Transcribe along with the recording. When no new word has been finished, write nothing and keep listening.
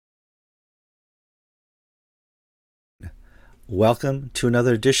Welcome to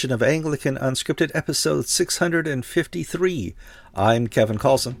another edition of Anglican Unscripted, episode 653. I'm Kevin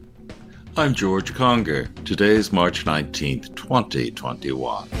Carlson. I'm George Conger. Today is March 19th,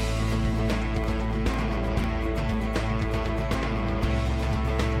 2021.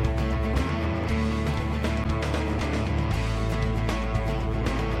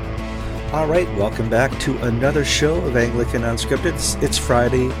 All right, welcome back to another show of Anglican Unscripted. It's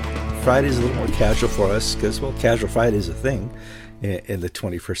Friday. Friday's a little more casual for us because, well, Casual Friday is a thing in the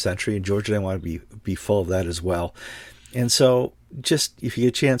 21st century, and George and I want to be full of that as well. And so just, if you get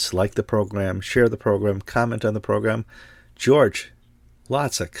a chance, like the program, share the program, comment on the program. George,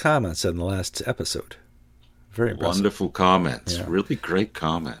 lots of comments on the last episode. Very impressive. Wonderful comments. Yeah. Really great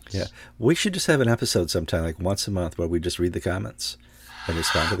comments. Yeah. We should just have an episode sometime, like once a month, where we just read the comments and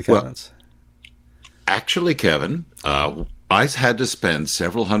respond to the comments. Actually, Kevin, I had to spend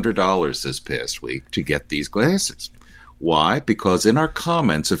several $100s this past week to get these glasses. Why? Because in our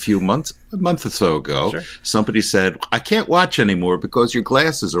comments a month or so ago, Sure. Somebody said, I can't watch anymore because your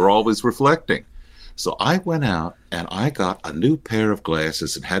glasses are always reflecting. So I went out and I got a new pair of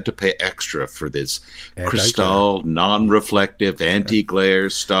glasses and had to pay extra for this Cristal, non-reflective, anti-glare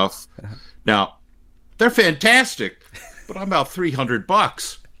stuff. Now, they're fantastic, but I'm about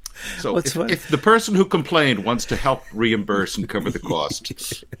 $300. So if the person who complained wants to help reimburse and cover the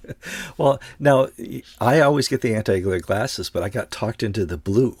cost. Well, now, I always get the anti-glare glasses, but I got talked into the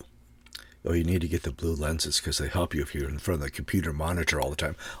blue. Oh, you need to get the blue lenses because they help you if you're in front of the computer monitor all the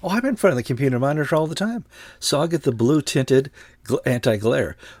time. Oh, I'm in front of the computer monitor all the time. So I'll get the blue tinted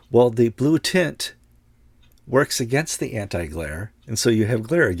anti-glare. Well, the blue tint works against the anti-glare, and so you have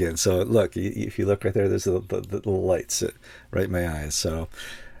glare again. So look, if you look right there, there's the little lights right in my eyes. So...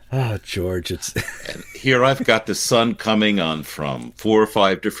 Oh, George, it's... And here I've got the sun coming on from 4 or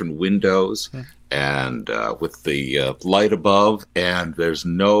 5 different windows and with the light above, and there's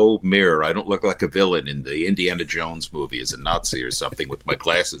no mirror. I don't look like a villain in the Indiana Jones movie as a Nazi or something with my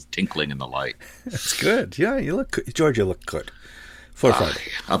glasses tinkling in the light. That's good. Yeah, you look good. George, you look good. For Friday.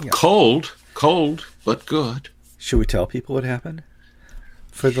 I'm cold, but good. Should we tell people what happened?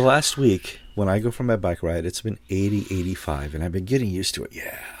 For the last week, when I go for my bike ride, it's been 80, 85, and I've been getting used to it.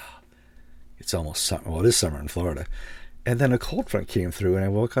 Yeah. It's almost summer. Well, it is summer in Florida. And then a cold front came through, and I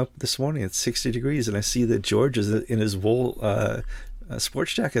woke up this morning at 60 degrees, and I see that George is in his wool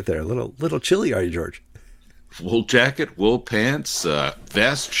sports jacket there. A little chilly, are you, George? Wool jacket, wool pants,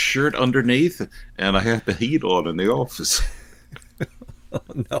 vest, shirt underneath, and I have the heat on in the office. Oh,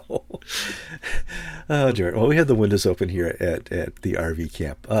 no. Oh, George. Well, we had the windows open here at the RV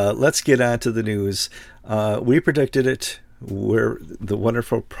camp. Let's get on to the news. We predicted it. We're the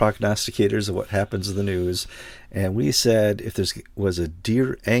wonderful prognosticators of what happens in the news. And we said if there was a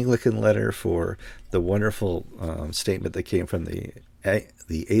Dear Anglican letter for the wonderful statement that came from the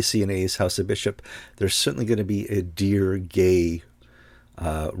ACNA's House of Bishop, there's certainly going to be a Dear Gay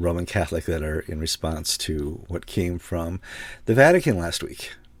Roman Catholic letter in response to what came from the Vatican last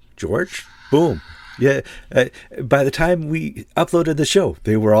week. George, boom. Yeah, by the time we uploaded the show,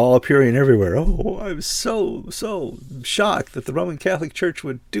 they were all appearing everywhere. Oh, I was so shocked that the Roman Catholic Church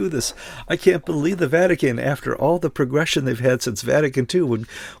would do this. I can't believe the Vatican, after all the progression they've had since Vatican II,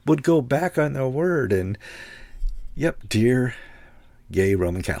 would go back on their word. And, yep, Dear Gay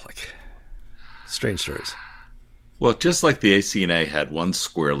Roman Catholic. Strange stories. Well, just like the ACNA had one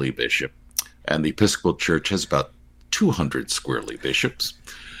squirrely bishop, and the Episcopal Church has about 200 squirrely bishops,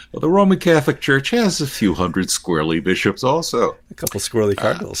 well, the Roman Catholic Church has a few hundred squirrely bishops also. A couple squirrely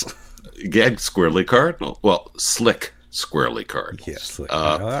cardinals. Squirrely cardinal. Well, slick squirrely cardinals. Yeah,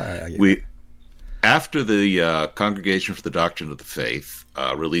 slick. After the Congregation for the Doctrine of the Faith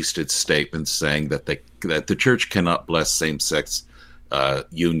released its statement saying that the Church cannot bless same-sex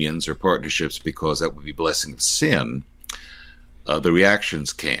unions or partnerships because that would be blessing of sin, the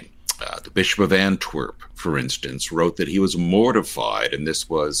reactions came. The Bishop of Antwerp, for instance, wrote that he was mortified and this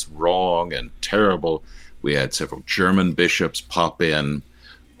was wrong and terrible. We had several German bishops pop in.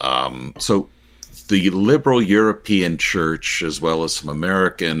 So the liberal European church, as well as some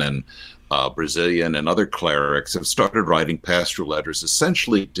American and Brazilian and other clerics, have started writing pastoral letters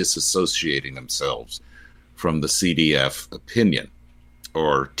essentially disassociating themselves from the CDF opinion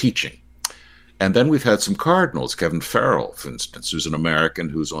or teaching. And then we've had some cardinals, Kevin Farrell, for instance, who's an American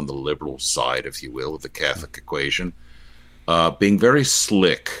who's on the liberal side, if you will, of the Catholic equation, being very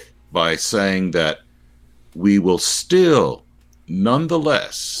slick by saying that we will still,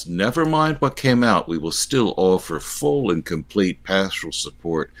 nonetheless, never mind what came out, we will still offer full and complete pastoral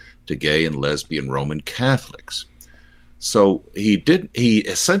support to gay and lesbian Roman Catholics. So he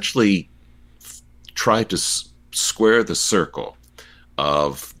essentially tried to square the circle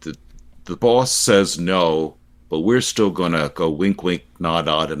of the boss says no, but we're still going to go wink, wink, nod,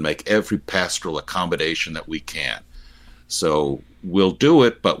 nod, and make every pastoral accommodation that we can. So we'll do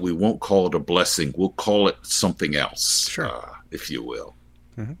it, but we won't call it a blessing. We'll call it something else, sure. If you will.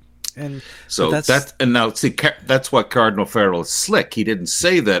 Mm-hmm. And so that's why Cardinal Farrell is slick. He didn't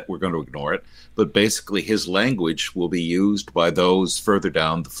say that we're going to ignore it, but basically his language will be used by those further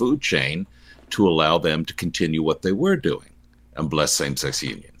down the food chain to allow them to continue what they were doing and bless same-sex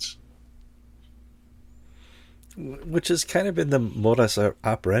unions. Which has kind of been the modus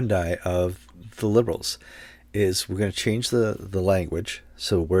operandi of the liberals, is we're going to change the language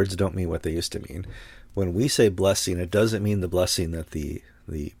so words don't mean what they used to mean. When we say blessing, it doesn't mean the blessing that the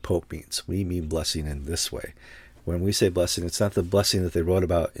Pope means. We mean blessing in this way. When we say blessing, it's not the blessing that they wrote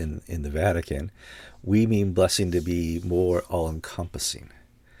about in the Vatican. We mean blessing to be more all-encompassing,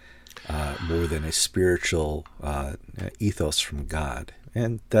 more than a spiritual ethos from God.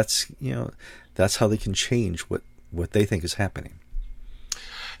 And that's how they can change what they think is happening.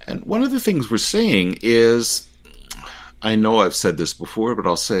 And one of the things we're seeing is, I know I've said this before, but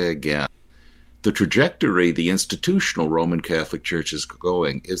I'll say again, the trajectory the institutional Roman Catholic Church is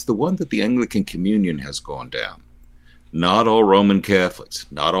going is the one that the Anglican Communion has gone down. Not all Roman Catholics,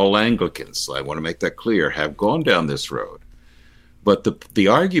 not all Anglicans, I want to make that clear, have gone down this road. But the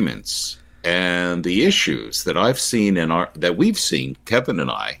arguments and the issues that I've seen that we've seen, Kevin and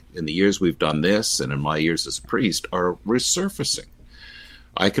I, in the years we've done this and in my years as priest, are resurfacing.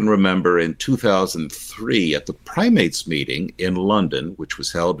 I can remember in 2003 at the Primates meeting in London, which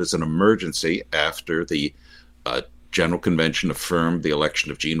was held as an emergency after the General Convention affirmed the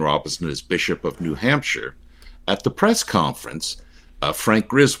election of Gene Robinson as Bishop of New Hampshire. At the press conference, Frank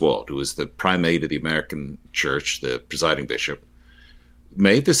Griswold, who is the primate of the American Church, the presiding bishop,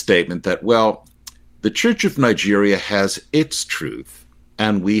 made the statement that, well, the Church of Nigeria has its truth,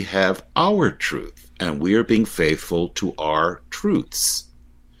 and we have our truth, and we are being faithful to our truths.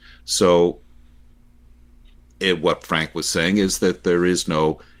 So what Frank was saying is that there is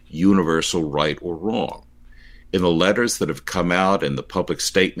no universal right or wrong. In the letters that have come out and the public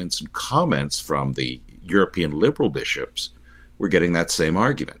statements and comments from the European liberal bishops, we're getting that same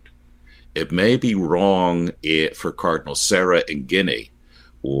argument. It may be wrong for Cardinal Sarah in Guinea,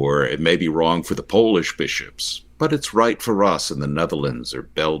 or it may be wrong for the Polish bishops, but it's right for us in the Netherlands or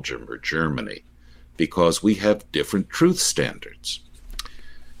Belgium or Germany, because we have different truth standards.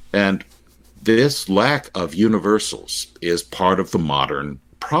 And this lack of universals is part of the modern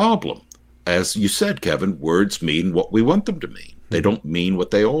problem. As you said, Kevin, words mean what we want them to mean. They don't mean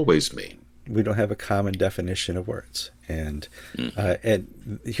what they always mean. We don't have a common definition of words. And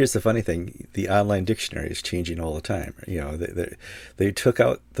here's the funny thing. The online dictionary is changing all the time. They took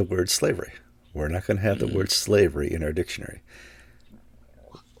out the word slavery. We're not going to have the word slavery in our dictionary.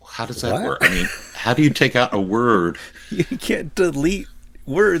 How does that work? I mean, how do you take out a word? You can't delete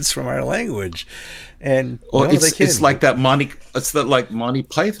words from our language. And it's like that Monty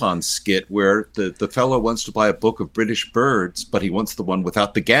Python skit where the fellow wants to buy a book of British birds, but he wants the one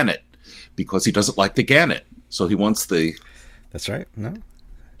without the gannet because he doesn't like the gannet. So he wants the... That's right. No.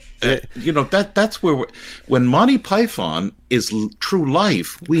 That's where when Monty Python is true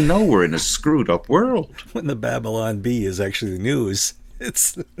life, we know we're in a screwed up world. When the Babylon Bee is actually the news,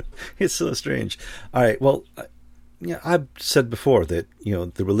 it's so strange. All right. Well, I've said before that,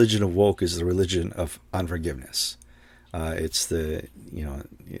 the religion of woke is the religion of unforgiveness. It's the,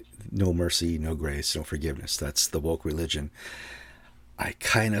 no mercy, no grace, no forgiveness. That's the woke religion. I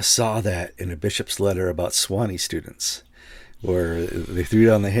kind of saw that in a bishop's letter about Swanee students, where they threw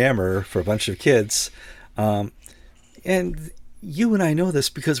down the hammer for a bunch of kids. And you and I know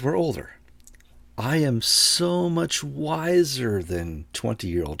this because we're older. I am so much wiser than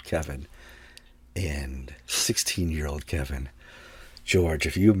 20-year-old Kevin and 16-year-old Kevin. George,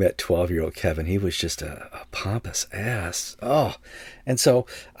 if you met 12-year-old Kevin, he was just a pompous ass. Oh, and so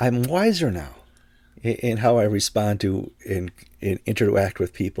I'm wiser now in how I respond to and interact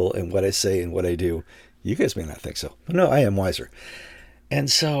with people and what I say and what I do. You guys may not think so, but no, I am wiser. And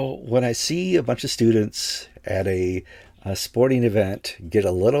so when I see a bunch of students at a sporting event get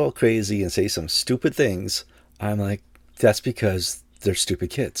a little crazy and say some stupid things, I'm like, that's because they're stupid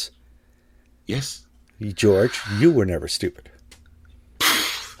kids. Yes. George, you were never stupid.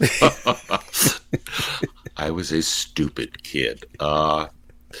 I was a stupid kid.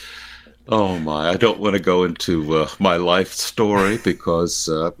 Oh my, I don't want to go into my life story because,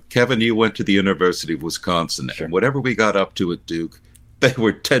 Kevin, you went to the University of Wisconsin. Sure. And whatever we got up to at Duke, They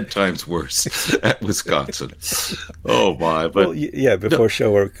were 10 times worse at Wisconsin. Oh my! But well, yeah. Before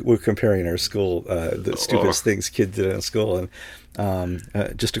show, we're comparing our school, the stupidest things kids did in school,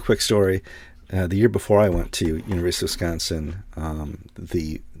 and just a quick story. The year before I went to University of Wisconsin,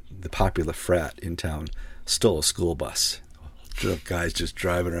 the popular frat in town stole a school bus. The guys just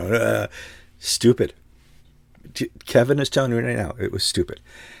driving around, stupid. Kevin is telling you right now, it was stupid.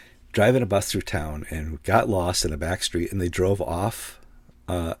 Driving a bus through town and got lost in a back street, and they drove off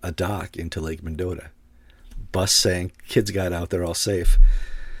a dock into Lake Mendota. Bus sank. Kids got out there all safe.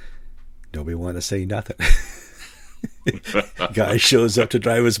 Nobody wanted to say nothing. Guy shows up to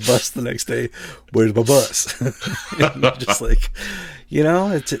drive his bus the next day. Where's my bus? Just like,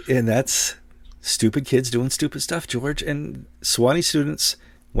 and that's stupid kids doing stupid stuff, George. And Sewanee students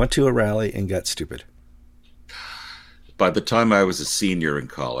went to a rally and got stupid. By the time I was a senior in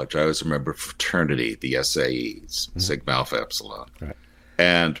college, I was a member of fraternity, the SAEs, Sigma Alpha Epsilon. Right.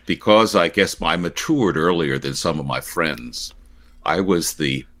 And because I guess I matured earlier than some of my friends, I was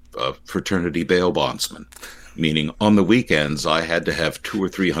the fraternity bail bondsman, meaning on the weekends I had to have $200 or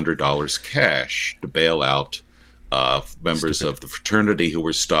 $300 cash to bail out members of the fraternity who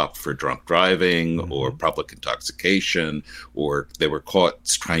were stopped for drunk driving or public intoxication, or they were caught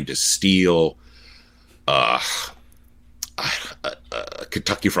trying to steal a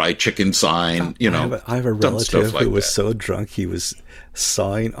Kentucky Fried Chicken sign, I have a relative like who was that. so drunk he was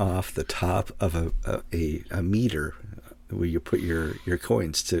sawing off the top of a meter where you put your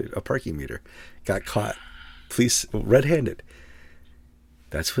coins, to a parking meter. Got caught, police, red-handed.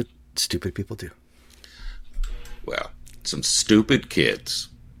 That's what stupid people do. Well, some stupid kids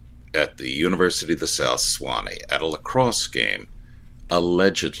at the University of the South Sewanee at a lacrosse game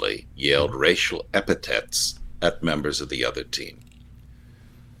allegedly yelled racial epithets at members of the other team.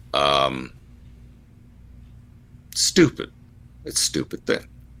 Stupid. It's a stupid thing.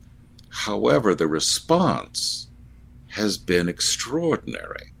 However, the response has been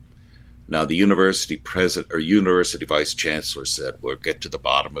extraordinary. Now, the university president or university vice chancellor said, we'll get to the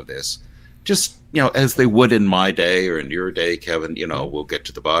bottom of this. Just, as they would in my day or in your day, Kevin, we'll get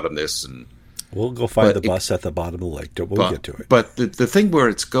to the bottom of this. And we'll go find the bus at the bottom of the lake. We'll get to it. But the thing where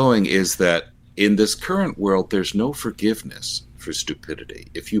it's going is that in this current world, there's no forgiveness for stupidity.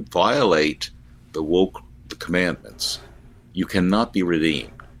 If you violate the commandments, you cannot be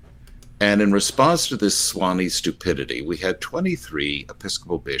redeemed. And in response to this Sewanee stupidity, we had 23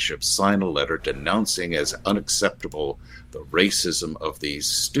 Episcopal bishops sign a letter denouncing as unacceptable the racism of these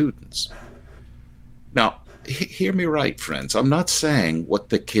students. Now, hear me right, friends. I'm not saying what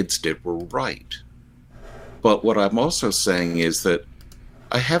the kids did were right. But what I'm also saying is that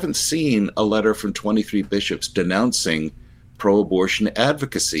I haven't seen a letter from 23 bishops denouncing pro-abortion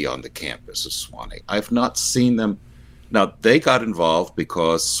advocacy on the campus of Sewanee. I've not seen them. Now, they got involved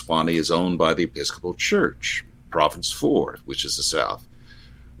because Sewanee is owned by the Episcopal Church, Province 4, which is the South.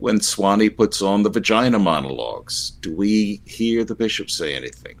 When Sewanee puts on the vagina monologues, do we hear the bishop say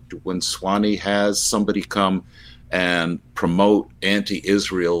anything? When Sewanee has somebody come and promote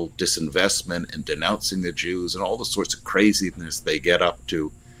anti-Israel disinvestment and denouncing the Jews and all the sorts of craziness they get up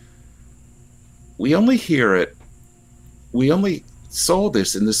to, we only hear it, we only saw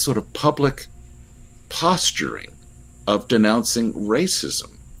this in this sort of public posturing of denouncing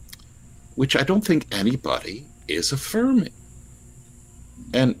racism, which I don't think anybody is affirming.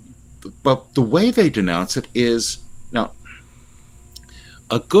 But the way they denounce it is, now,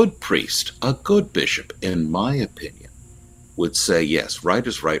 a good priest, a good bishop, in my opinion, would say, yes, right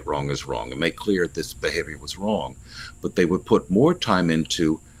is right, wrong is wrong, and make clear this behavior was wrong. But they would put more time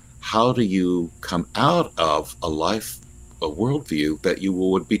into how do you come out of a worldview that you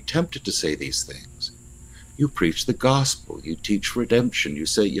would be tempted to say these things. You preach the gospel, you teach redemption, you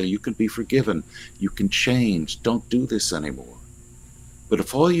say, you can be forgiven, you can change, don't do this anymore. But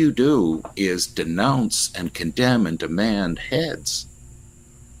if all you do is denounce and condemn and demand heads,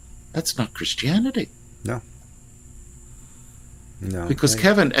 that's not Christianity. No. Because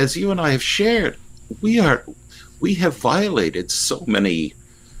Kevin, as you and I have shared, we have violated so many,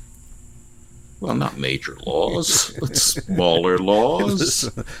 well, not major laws, but smaller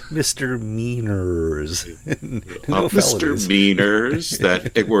laws. Misdemeanors. No misdemeanors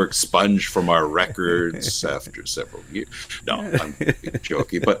that were expunged from our records after several years. No, I'm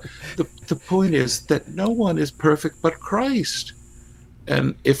joking. But the point is that no one is perfect but Christ.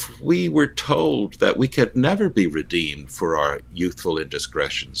 And if we were told that we could never be redeemed for our youthful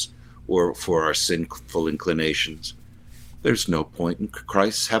indiscretions or for our sinful inclinations, there's no point in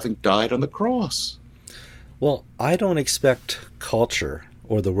Christ having died on the cross. Well, I don't expect culture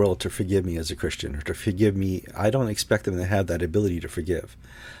or the world to forgive me as a Christian or to forgive me. I don't expect them to have that ability to forgive.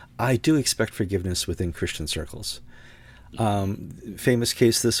 I do expect forgiveness within Christian circles. Famous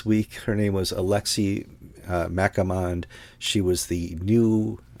case this week, her name was Alexi Macamond. She was the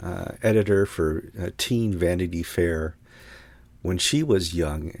new editor for Teen Vanity Fair. When she was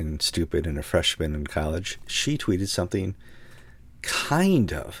young and stupid and a freshman in college, she tweeted something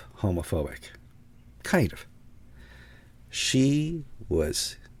kind of homophobic. Kind of. She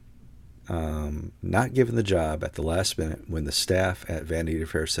was not given the job at the last minute when the staff at Vanity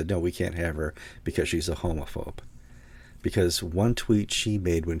Fair said, no, we can't have her because she's a homophobe. Because one tweet she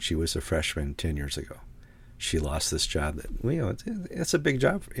made when she was a freshman 10 years ago, she lost this job that, it's a big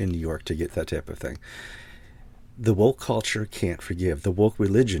job in New York to get that type of thing. The woke culture can't forgive. The woke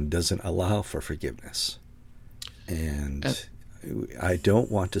religion doesn't allow for forgiveness. And I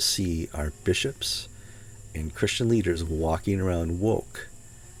don't want to see our bishops and Christian leaders walking around woke,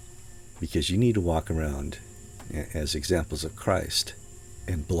 because you need to walk around as examples of Christ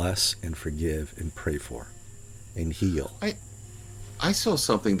and bless and forgive and pray for and heal. I saw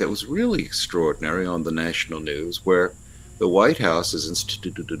something that was really extraordinary on the national news where the White House has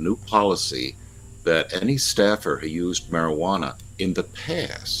instituted a new policy that any staffer who used marijuana in the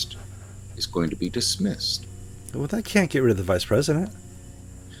past is going to be dismissed. Well, that can't get rid of the vice president.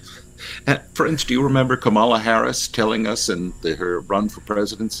 And friends, do you remember Kamala Harris telling us in her run for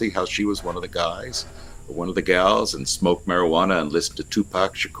presidency how she was one of the guys or one of the gals and smoked marijuana and listened to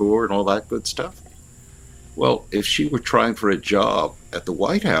Tupac Shakur and all that good stuff? Well, if she were trying for a job at the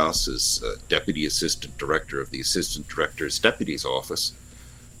White House as deputy assistant director of the assistant director's deputy's office,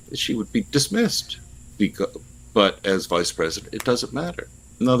 she would be dismissed. But as vice president, it doesn't matter.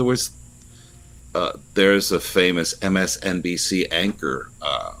 In other words, there's a famous MSNBC anchor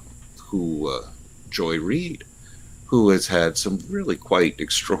Joy Reid, who has had some really quite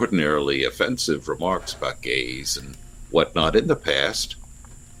extraordinarily offensive remarks about gays and whatnot in the past,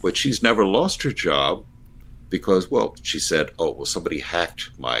 but she's never lost her job because, well, she said, somebody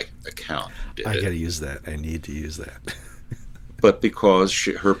hacked my account. I got to use that. I need to use that. But because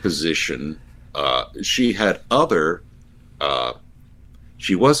her position, she had other,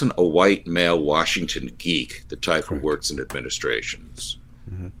 she wasn't a white male Washington geek, the type who works in administrations.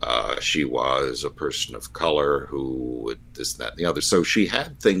 Mm-hmm. She was a person of color who this, that, and the other. So she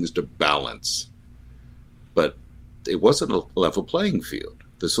had things to balance, but it wasn't a level playing field.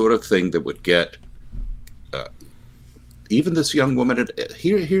 The sort of thing that would get even this young woman.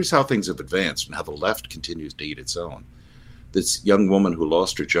 Here's how things have advanced and how the left continues to eat its own. This young woman who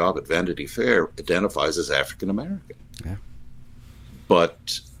lost her job at Vanity Fair identifies as African American. Yeah.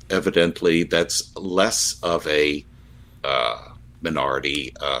 But evidently that's less of a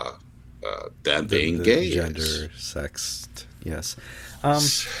minority than being gay. Gender, sex, yes.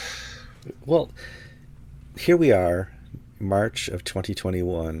 Well, here we are, March of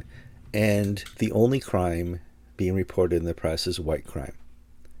 2021, and the only crime being reported in the press is white crime.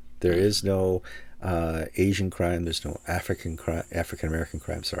 There is no Asian crime. There's no African American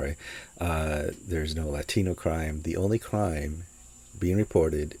crime. Sorry, there's no Latino crime. The only crime being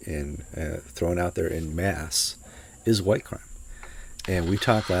reported and thrown out there in mass is white crime. And we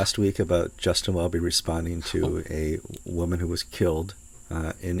talked last week about Justin Welby responding to a woman who was killed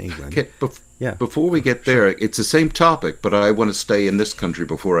in England. Okay, before we get there, it's the same topic, but I want to stay in this country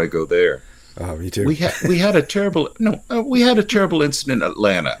before I go there. Oh, me too. We had a terrible incident in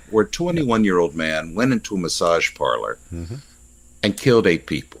Atlanta where a 21-year-old man went into a massage parlor and killed 8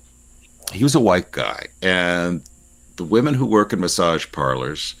 people. He was a white guy, and the women who work in massage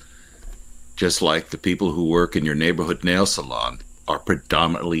parlors, just like the people who work in your neighborhood nail salon, are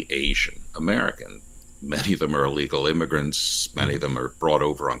predominantly Asian American. Many of them are illegal immigrants. Many of them are brought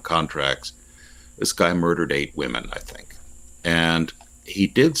over on contracts. This guy murdered 8 women, I think. And he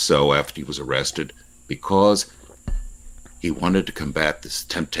did so after he was arrested because he wanted to combat this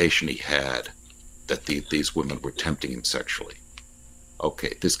temptation he had that these women were tempting him sexually.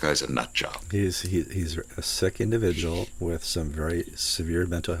 Okay, this guy's a nut job. He's a sick individual with some very severe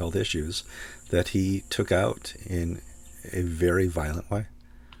mental health issues that he took out in a very violent way.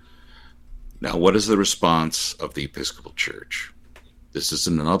 Now, what is the response of the Episcopal Church? This is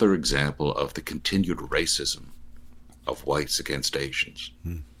another example of the continued racism of whites against Asians.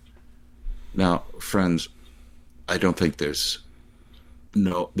 Now, friends, I don't think there's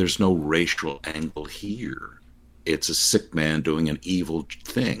no racial angle here. It's a sick man doing an evil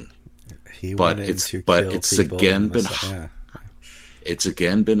thing. It's again been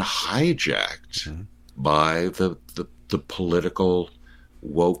hijacked by the political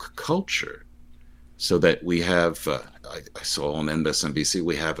woke culture. So that we have, I saw on MSNBC,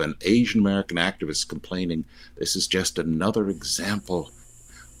 we have an Asian American activist complaining this is just another example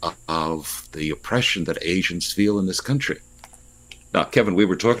of the oppression that Asians feel in this country. Now, Kevin, we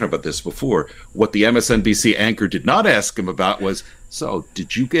were talking about this before. What the MSNBC anchor did not ask him about was, so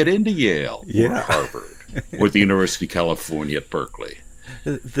did you get into Yale or Harvard or the University of California at Berkeley?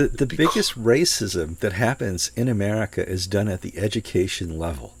 The biggest racism that happens in America is done at the education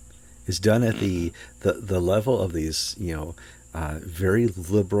level, is done at the level of these, very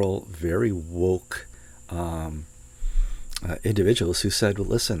liberal, very woke individuals who said, well,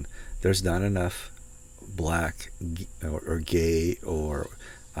 listen, there's not enough black or gay or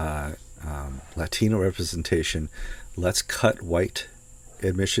Latino representation. Let's cut white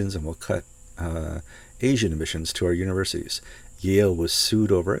admissions and we'll cut Asian admissions to our universities. Yale was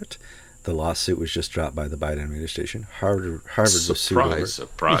sued over it. The lawsuit was just dropped by the Biden administration. Harvard was sued over it.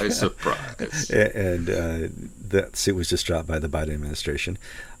 Surprise. And that suit was just dropped by the Biden administration.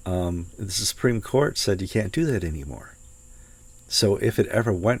 The Supreme Court said you can't do that anymore. So if it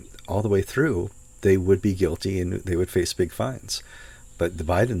ever went all the way through, they would be guilty and they would face big fines. But the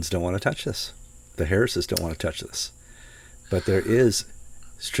Bidens don't want to touch this. The Harrises don't want to touch this. But there is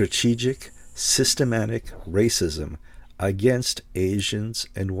strategic, systematic racism against Asians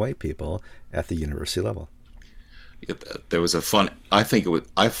and white people at the university level. There was I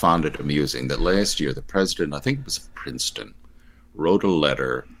found it amusing that last year the president, I think it was of Princeton, wrote a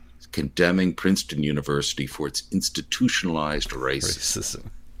letter condemning Princeton University for its institutionalized racism.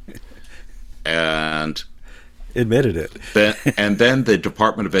 And admitted it. Then the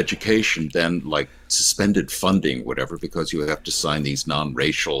Department of Education then suspended funding, whatever, because you have to sign these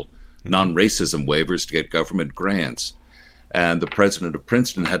non-racism waivers to get government grants. And the president of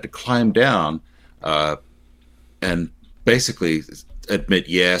Princeton had to climb down and basically admit,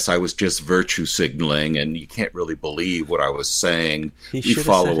 yes, I was just virtue signaling, and you can't really believe what I was saying. We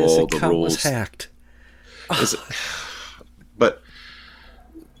follow all the rules. Was hacked. But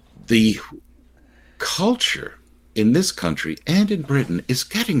the culture in this country and in Britain is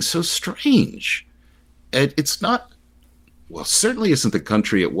getting so strange. And it's not, well, certainly isn't the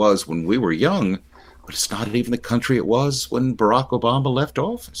country it was when we were young, but it's not even the country it was when Barack Obama left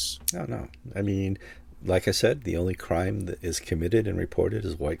office. No. I mean, like I said, the only crime that is committed and reported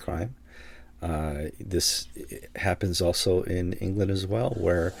is white crime. This happens also in England as well,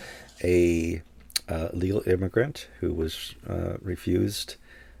 where a legal immigrant who was refused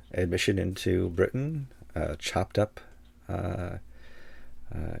admission into Britain chopped up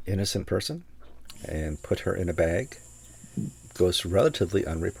innocent person and put her in a bag, goes relatively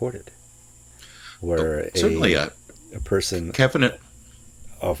unreported. Where certainly a person Kevin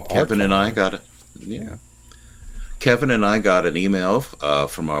and I got it. Yeah. Kevin and I got an email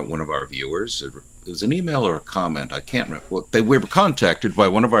from one of our viewers. It was an email or a comment. I can't remember. Well, we were contacted by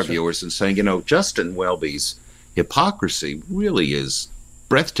one of our viewers and saying, Justin Welby's hypocrisy really is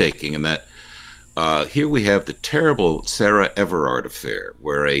breathtaking in that here we have the terrible Sarah Everard affair,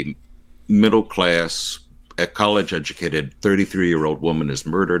 where a middle-class, college-educated 33-year-old woman is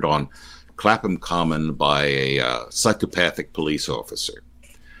murdered on Clapham Common by a psychopathic police officer.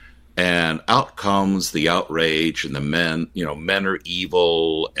 And out comes the outrage, and the men are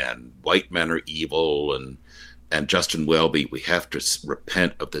evil, and white men are evil, and Justin Welby, we have to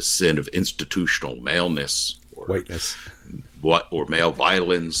repent of the sin of institutional maleness, or whiteness, or male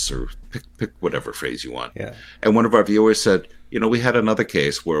violence, or pick whatever phrase you want. Yeah. And one of our viewers said, we had another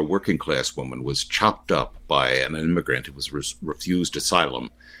case where a working class woman was chopped up by an immigrant who was refused asylum,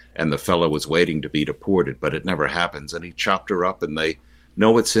 and the fellow was waiting to be deported, but it never happens, and he chopped her up, and they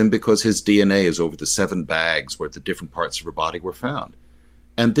know it's him because his DNA is over the 7 bags where the different parts of her body were found.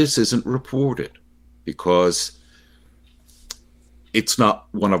 And this isn't reported because it's not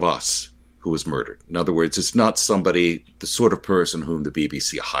one of us who was murdered. In other words, it's not the sort of person whom the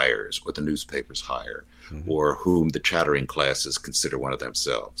BBC hires or the newspapers hire, or whom the chattering classes consider one of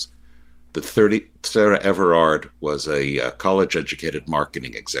themselves. Sarah Everard was a college-educated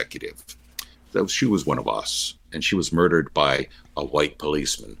marketing executive. She was one of us, and she was murdered by a white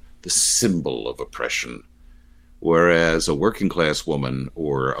policeman, the symbol of oppression. Whereas a working-class woman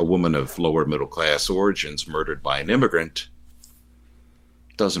or a woman of lower middle-class origins murdered by an immigrant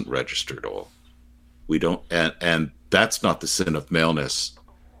doesn't register at all. We don't, and that's not the sin of maleness.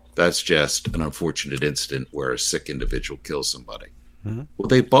 That's just an unfortunate incident where a sick individual kills somebody. Mm-hmm. Well,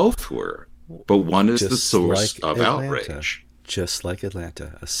 they both were, but one is the source of outrage. Just like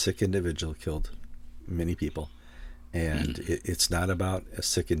Atlanta, a sick individual killed many people. And it's not about a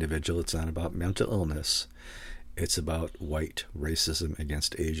sick individual. It's not about mental illness. It's about white racism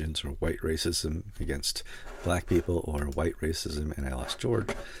against Asians, or white racism against black people, or white racism, and I lost George.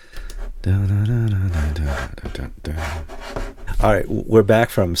 All right, we're back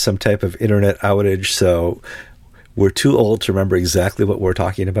from some type of internet outage, so we're too old to remember exactly what we're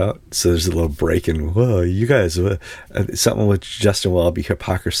talking about. So there's a little break in, whoa, you guys, something with Justin Welby,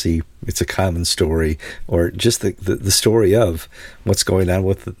 hypocrisy, it's a common story, or just the story of what's going on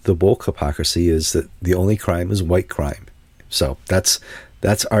with the woke hypocrisy is that the only crime is white crime. So that's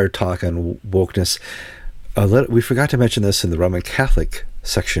our talk on wokeness. We forgot to mention this in the Roman Catholic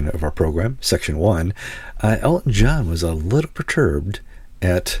section of our program, section 1. Elton John was a little perturbed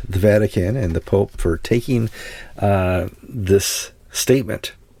at the Vatican and the Pope for taking this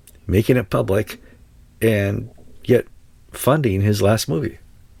statement, making it public, and yet funding his last movie.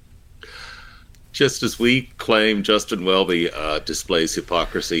 Just as we claim Justin Welby displays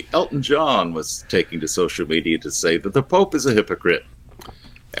hypocrisy, Elton John was taking to social media to say that the Pope is a hypocrite.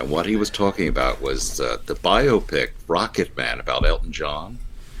 And what he was talking about was the biopic Rocket Man about Elton John.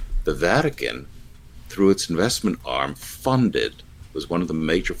 The Vatican, through its investment arm, was one of the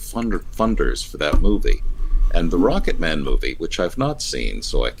major funders for that movie. And the Rocket Man movie, which I've not seen,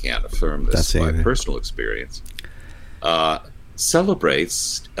 so I can't affirm this by personal experience,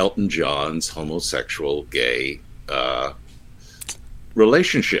 celebrates Elton John's homosexual, gay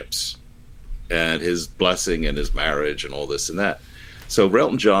relationships and his blessing and his marriage and all this and that. So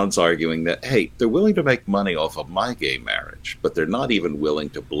Elton John's arguing that, hey, they're willing to make money off of my gay marriage, but they're not even willing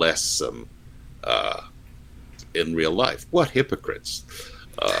to bless them in real life. What hypocrites.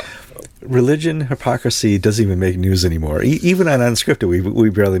 Religion hypocrisy doesn't even make news anymore. Even on Unscripted, we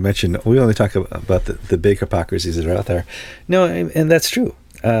barely mention, we only talk about the big hypocrisies that are out there. No, and that's true.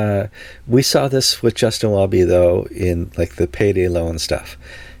 We saw this with Justin Welby, though, in like the payday loan stuff.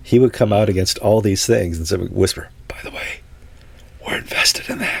 He would come out against all these things and whisper, by the way, we're invested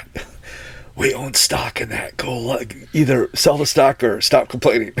in that. We own stock in that. Go either sell the stock or stop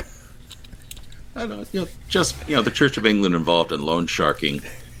complaining. I don't know, the Church of England involved in loan sharking,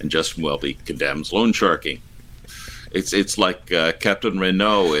 and Justin Welby condemns loan sharking. It's like Captain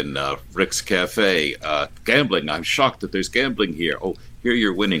Renault in Rick's Cafe. Gambling. I'm shocked that there's gambling here. Oh, here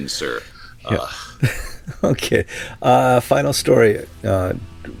you're winning, sir. Yeah. Okay. Final story. Was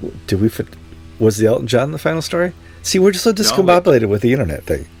the Elton John the final story? See, we're just so discombobulated with the internet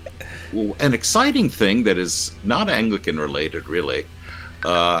thing. Well, an exciting thing that is not Anglican related, really.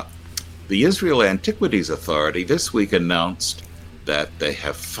 The Israel Antiquities Authority this week announced that they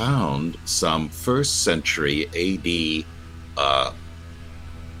have found some 1st century AD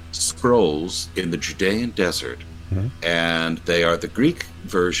scrolls in the Judean desert. Mm-hmm. And they are the Greek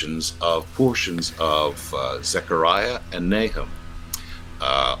versions of portions of Zechariah and Nahum,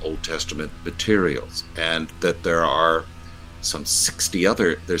 Old Testament materials. And that there are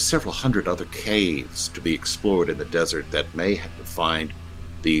there's several hundred other caves to be explored in the desert that may find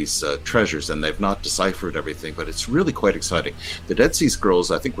these treasures, and they've not deciphered everything, but it's really quite exciting. The Dead Sea Scrolls,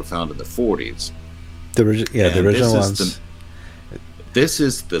 I think, were found in the 40s. The original ones. This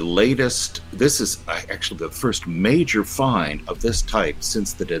is the latest. This is actually the first major find of this type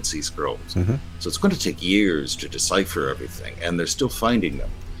since the Dead Sea Scrolls. Mm-hmm. So it's going to take years to decipher everything, and they're still finding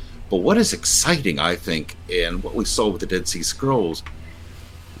them. But what is exciting, I think, in what we saw with the Dead Sea Scrolls,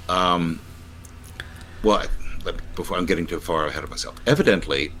 before I'm getting too far ahead of myself,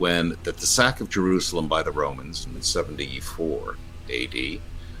 evidently, when the sack of Jerusalem by the Romans in 74 AD,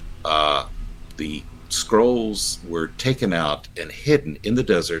 the scrolls were taken out and hidden in the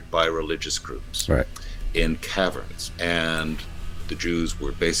desert by religious groups, right, in caverns, and the Jews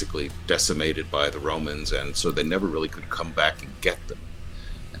were basically decimated by the Romans, and so they never really could come back and get them.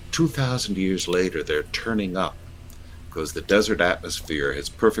 And 2,000 years later, they're turning up because the desert atmosphere has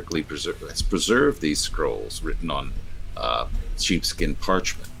perfectly preserved these scrolls written on sheepskin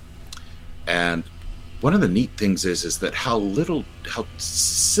parchment. And one of the neat things is that how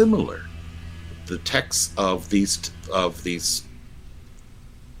similar the texts of these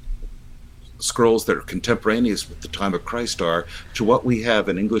scrolls that are contemporaneous with the time of Christ are to what we have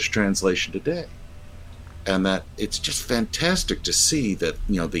in English translation today. And that it's just fantastic to see that,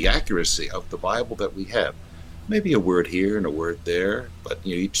 the accuracy of the Bible that we have. Maybe a word here and a word there, but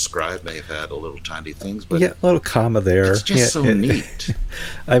each scribe may have had a little tiny things. But a little comma there. It's just so neat.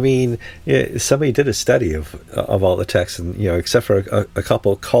 I mean, somebody did a study of all the texts, and except for a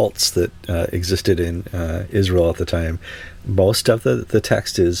couple cults that existed in Israel at the time, most of the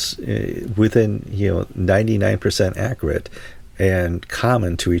text is within 99% accurate and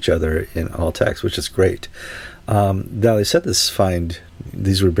common to each other in all texts, which is great. Now they said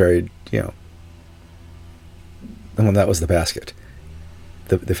these were buried, Well, that was the basket.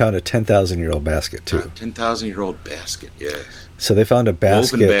 They found a 10,000-year-old basket too. 10,000-year-old basket, yes. So they found a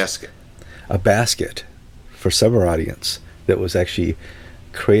basket. Woven basket. A basket for summer audience that was actually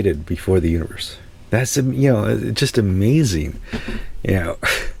created before the universe. That's, just amazing. You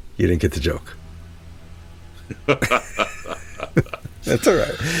didn't get the joke. That's all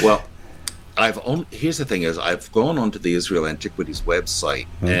right. Well, here's the thing: is I've gone onto the Israel Antiquities website,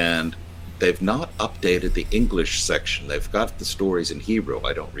 and they've not updated the English section. They've got the stories in Hebrew.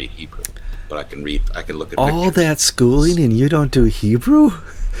 I don't read Hebrew, but I can read. I can look at all pictures. That schooling, and you don't do Hebrew?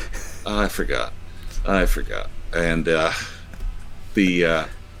 I forgot, and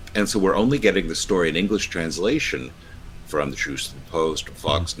and so we're only getting the story in English translation from the Jerusalem Post, or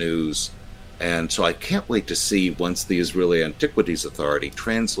Fox News. And so I can't wait to see, once the Israeli Antiquities Authority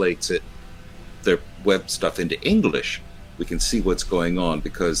translates their web stuff into English, we can see what's going on.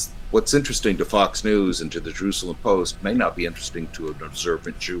 Because what's interesting to Fox News and to the Jerusalem Post may not be interesting to an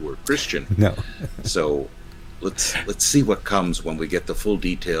observant Jew or Christian. No. So let's see what comes when we get the full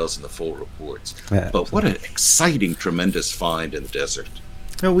details and the full reports. Yeah, but what an exciting, tremendous find in the desert.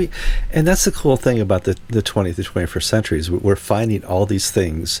 No, and that's the cool thing about the 20th to 21st centuries. We're finding all these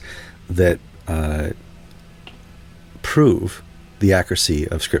things that prove the accuracy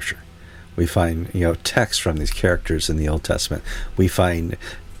of Scripture. We find, texts from these characters in the Old Testament. We find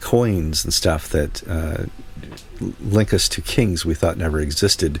coins and stuff that link us to kings we thought never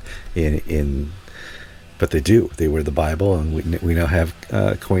existed but they do. They were the Bible, and we now have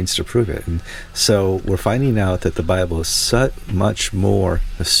coins to prove it. And so we're finding out that the Bible is so much more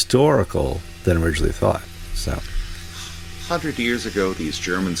historical than originally thought. So 100 years ago, these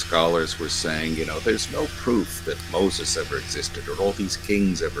German scholars were saying, there's no proof that Moses ever existed, or all these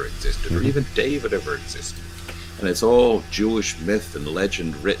kings ever existed, or even David ever existed. And it's all Jewish myth and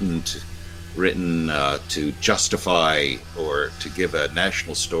legend written to justify or to give a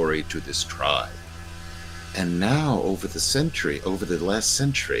national story to this tribe. And now, over the last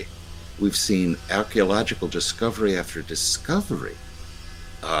century, we've seen archaeological discovery after discovery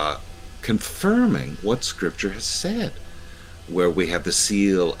confirming what Scripture has said. Where we have the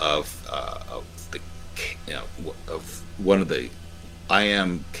seal of one of the, I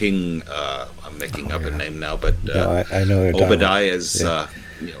am king. I'm making up a name now, but I know Obadiah's.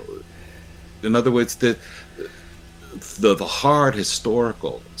 In other words, the hard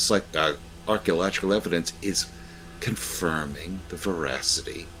historical, archaeological evidence is confirming the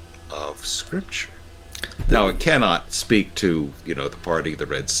veracity of Scripture. Now, it cannot speak to the parting of the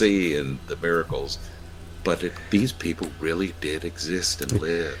Red Sea and the miracles. But these people really did exist and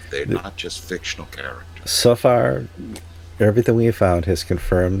live. They're not just fictional characters. So far, everything we have found has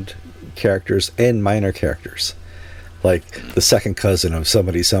confirmed characters and minor characters. Like the second cousin of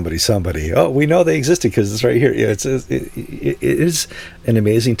somebody. Oh, we know they existed because it's right here. Yeah, it is an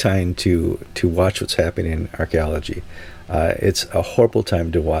amazing time to watch what's happening in archaeology. It's a horrible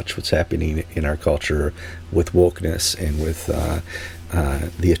time to watch what's happening in our culture with wokeness and with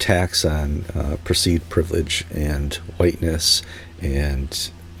the attacks on perceived privilege and whiteness and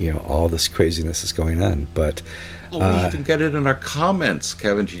all this craziness is going on. But we even get it in our comments.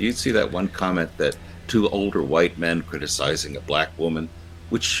 Kevin, did you see that one comment that two older white men criticizing a black woman,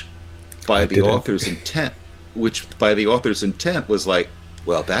 which by the author's intent was like,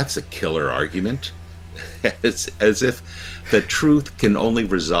 well, that's a killer argument. as if the truth can only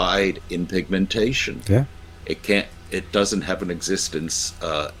reside in pigmentation. Yeah. It doesn't have an existence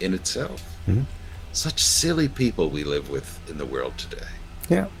in itself. Mm-hmm. Such silly people we live with in the world today.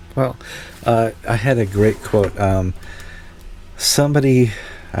 Yeah. Well, I had a great quote. Somebody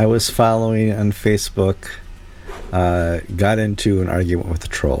I was following on Facebook got into an argument with a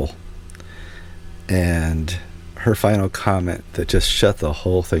troll. And her final comment that just shut the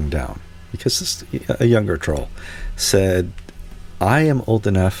whole thing down, because this, a younger troll, said, "I am old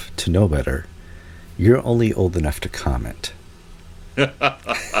enough to know better. You're only old enough to comment." I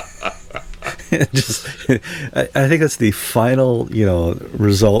think that's the final,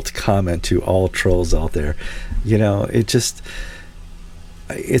 result comment to all trolls out there.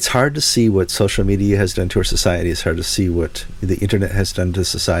 It's hard to see what social media has done to our society. It's hard to see what the internet has done to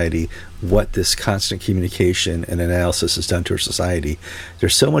society, what this constant communication and analysis has done to our society.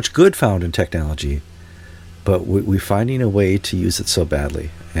 There's so much good found in technology, but we're finding a way to use it so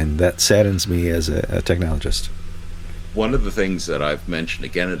badly, and that saddens me as a technologist. One of the things that I've mentioned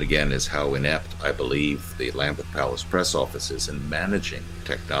again and again is how inept I believe the Lambeth Palace press office is in managing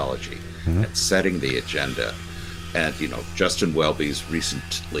technology and setting the agenda. And, Justin Welby's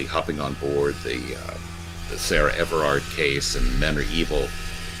recently hopping on board the Sarah Everard case and Men Are Evil.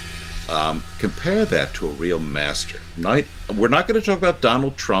 Compare that to a real master. We're not going to talk about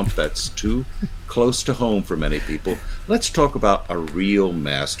Donald Trump. That's too close to home for many people. Let's talk about a real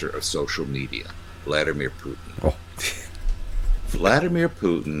master of social media, Vladimir Putin. Oh. Vladimir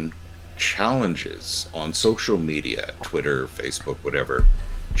Putin challenges on social media, Twitter, Facebook, whatever,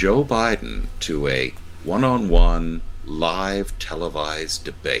 Joe Biden to a one-on-one live televised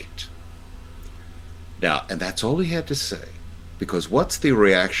debate. Now, and that's all he had to say. Because what's the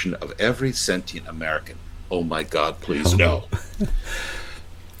reaction of every sentient American? Oh my God, please no.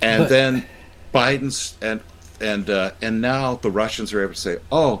 And then Biden's and now the Russians are able to say,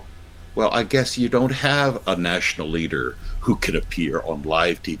 oh, well, I guess you don't have a national leader who can appear on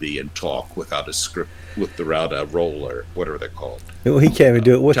live TV and talk without a script, without a role or whatever they're called. Well, he can't even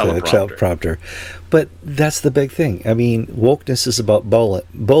do it with a teleprompter. But that's the big thing. I mean, wokeness is about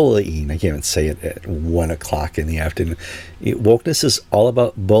bullying. I can't even say it at 1 o'clock in the afternoon. Wokeness is all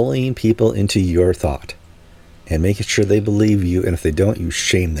about bullying people into your thought and making sure they believe you. And if they don't, you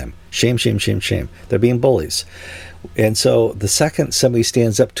shame them. Shame, shame, shame, shame. They're being bullies. And so the second somebody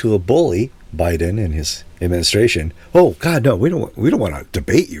stands up to a bully, Biden and his administration, oh God, no, we don't want to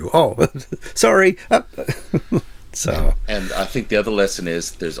debate you. Oh, sorry. So, and I think the other lesson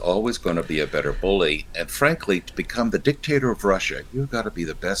is there's always going to be a better bully. And frankly, to become the dictator of Russia, you've got to be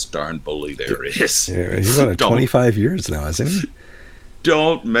the best darn bully there is. Yeah, he's on 25 years now, isn't he?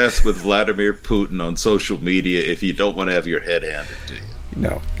 Don't mess with Vladimir Putin on social media if you don't want to have your head handed to you.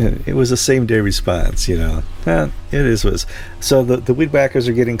 No, it was a same-day response, you know. It is. So the weed whackers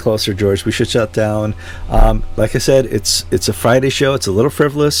are getting closer, George. We should shut down. Like I said, it's a Friday show. It's a little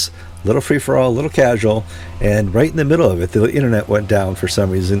frivolous, a little free-for-all, a little casual. And right in the middle of it, the internet went down for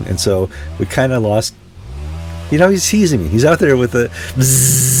some reason. And so we kind of lost... You know, he's teasing me. He's out there with the...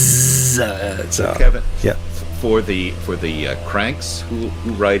 So, Kevin, yeah. For the cranks who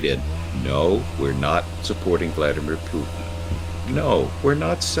write in, no, we're not supporting Vladimir Putin. No, we're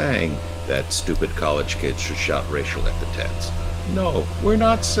not saying that stupid college kids should shout racial epithets. No, we're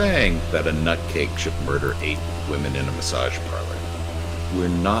not saying that a nutcake should murder 8 women in a massage parlor. We're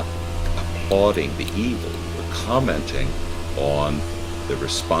not applauding the evil. We're commenting on the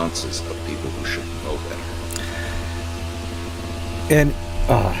responses of people who should know better. And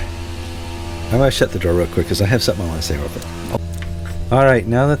I'm going to shut the door real quick because I have something I want to say real quick. All right,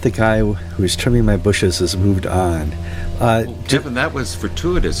 now that the guy who's trimming my bushes has moved on. Kevin, that was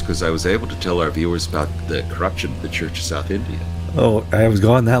fortuitous because I was able to tell our viewers about the corruption of the Church of South India. Oh, I was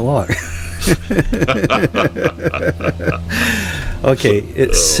gone that long. Okay,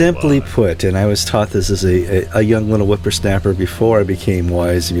 it's simply put, and I was taught this as a young little whippersnapper before I became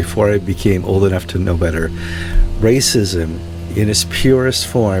wise, before I became old enough to know better. Racism, in its purest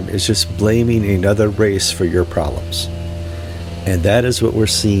form, is just blaming another race for your problems. And that is what we're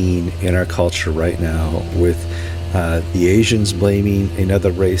seeing in our culture right now with the Asians blaming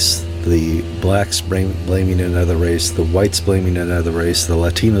another race, the blacks blaming another race, the whites blaming another race, the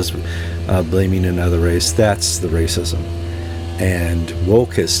Latinos blaming another race. That's the racism. And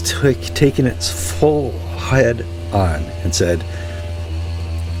woke has taken its full head on and said,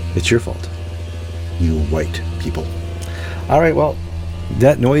 it's your fault, you white people. All right, well,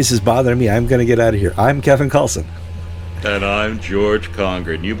 that noise is bothering me. I'm going to get out of here. I'm Kevin Carlson. And I'm George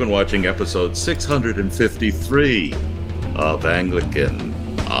Conger, and you've been watching episode 653 of Anglican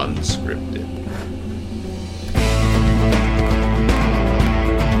Unscripted.